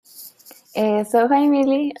Hi,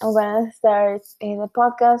 Millie. I'm going to start the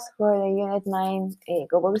podcast for the Unit 9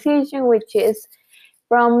 Globalization, which is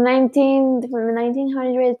from the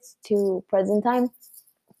 1900s to present time.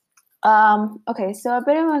 Okay, so a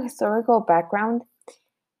bit of a historical background,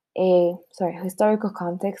 historical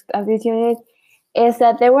context of this unit is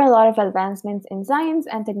that there were a lot of advancements in science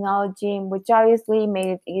and technology, which obviously made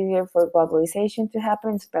it easier for globalization to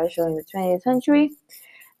happen, especially in the 20th century.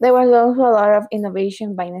 There was also a lot of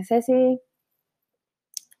innovation by necessity,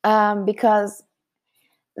 because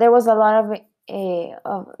there was a lot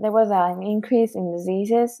there was an increase in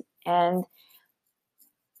diseases and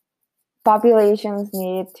populations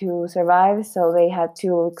needed to survive, so they had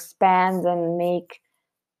to expand and make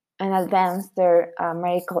and advance their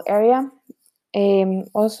medical area.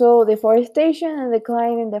 Also, deforestation and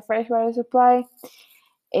decline in the freshwater supply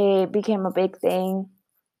became a big thing,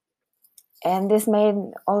 and this made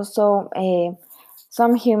also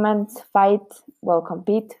some humans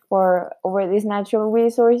compete for over these natural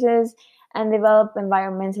resources and develop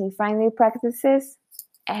environmentally friendly practices.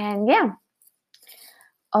 And yeah,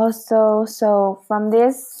 also, so from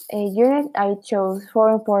this unit, I chose four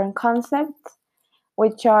important concepts,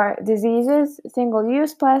 which are diseases,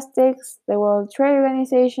 single-use plastics, the World Trade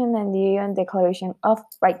Organization, and the UN Declaration of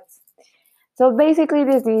Rights. So basically,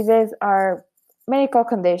 diseases are medical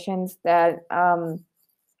conditions that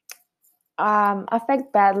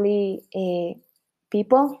affect badly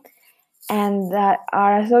people and that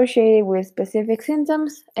are associated with specific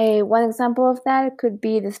symptoms. One example of that could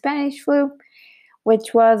be the Spanish flu,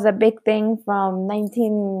 which was a big thing from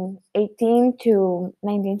 1918 to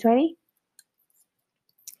 1920.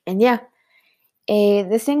 And yeah,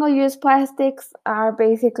 the single-use plastics are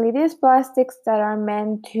basically these plastics that are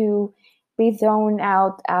meant to be thrown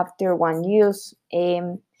out after one use.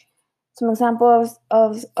 Some examples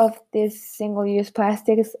of these single-use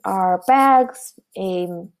plastics are bags,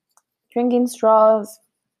 drinking straws,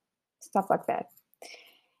 stuff like that.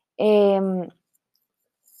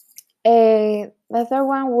 The third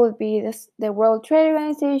one would be the World Trade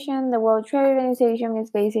Organization. The World Trade Organization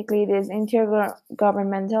is basically this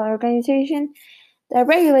intergovernmental organization that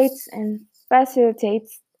regulates and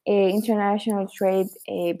facilitates international trade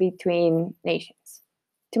between nations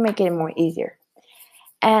to make it more easier.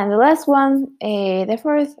 And the last one, the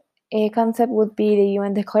fourth concept would be the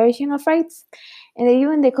UN Declaration of Rights. And the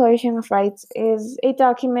UN Declaration of Rights is a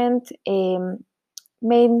document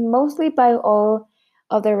made mostly by all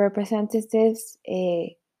of the representatives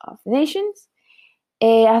of nations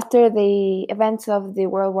after the events of the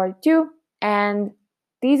World War II. And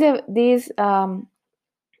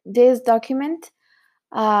this document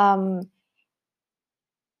um,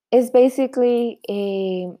 is basically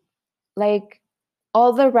like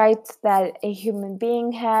all the rights that a human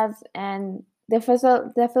being has, and the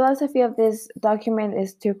philosophy of this document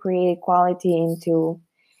is to create equality into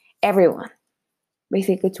everyone,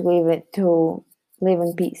 basically to live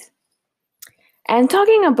in peace. And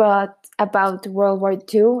talking about World War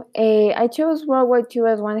II, I chose World War II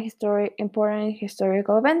as one important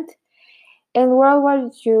historical event. In World War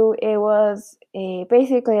II, it was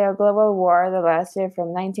basically a global war that lasted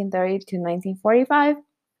from 1930 to 1945.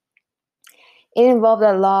 It involved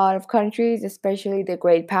a lot of countries, especially the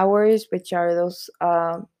great powers, which are those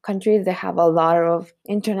countries that have a lot of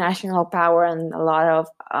international power and a lot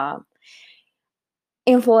of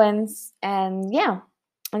influence. And yeah,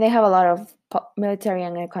 and they have a lot of military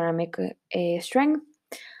and economic strength.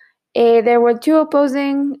 There were two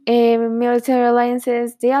opposing military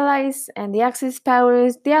alliances, the Allies and the Axis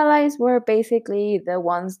powers. The Allies were basically the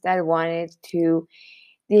ones that wanted to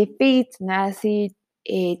defeat Nazi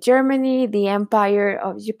Germany, the Empire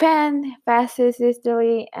of Japan, Fascist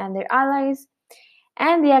Italy, and their allies.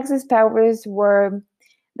 And the Axis powers were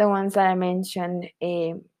the ones that I mentioned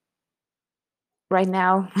right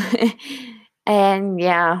now. And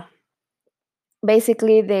yeah,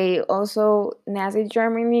 basically, Nazi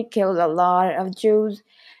Germany killed a lot of Jews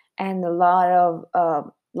and a lot of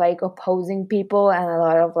like opposing people and a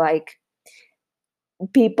lot of like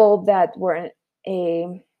people that were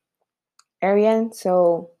Aryan.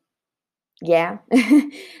 So yeah,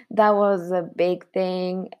 that was a big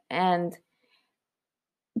thing. And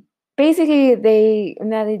basically,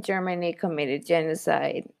 Nazi Germany committed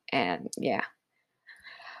genocide. And yeah.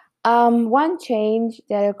 One change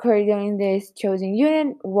that occurred during this chosen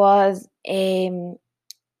unit was a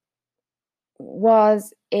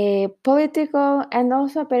political and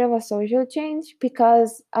also a bit of a social change,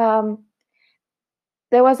 because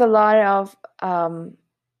there was a lot of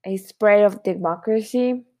a spread of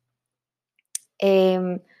democracy.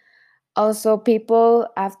 Um, Also, people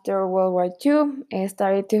after World War II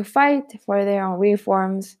started to fight for their own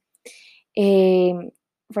reforms. Um,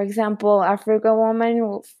 for example, African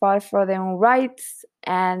women fought for their own rights,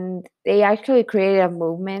 and they actually created a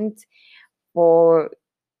movement for,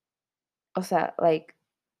 o sea, like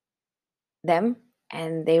them,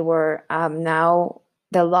 and they were now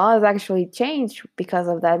the laws actually changed because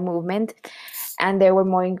of that movement, and they were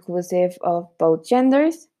more inclusive of both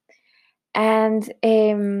genders. And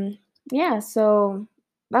yeah, so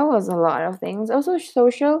that was a lot of things. Also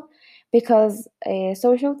social, because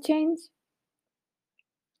social change,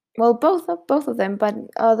 well, both of them, but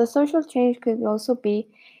the social change could also be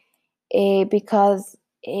because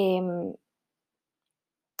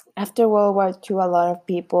after World War II, a lot of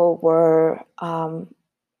people were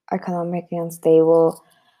economically unstable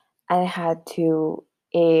and had to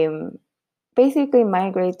basically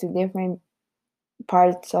migrate to different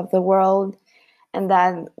parts of the world, and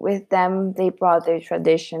that with them they brought their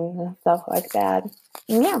traditions and stuff like that.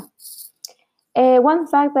 And yeah, one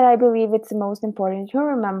fact that I believe it's the most important to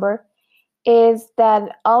remember is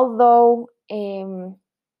that although the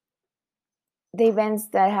events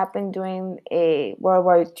that happened during World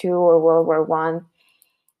War II or World War One,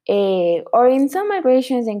 or in some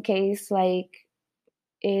migrations, in case like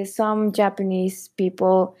some Japanese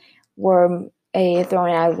people were thrown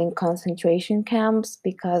out in concentration camps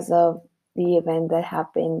because of the event that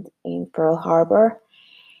happened in Pearl Harbor,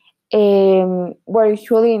 were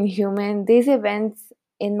truly inhuman. These events,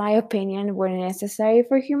 in my opinion, were necessary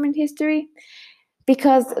for human history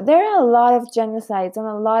because there are a lot of genocides and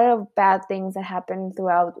a lot of bad things that happen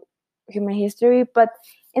throughout human history, but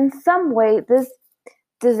in some way, these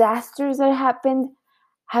disasters that happened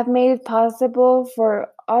have made it possible for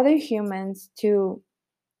other humans to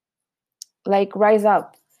like rise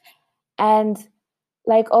up, and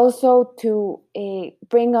like also to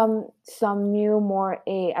bring on some new more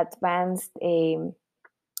advanced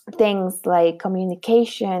things like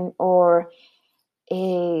communication or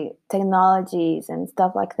technologies and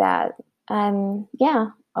stuff like that. And yeah,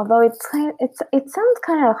 although it sounds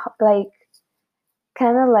kind of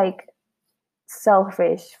like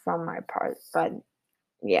selfish from my part, but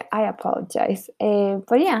yeah, I apologize.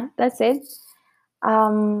 But yeah, that's it.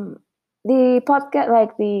 Um, the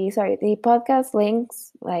podcast, the podcast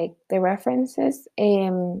links, like the references,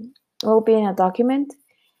 will be in a document.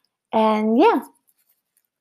 And yeah,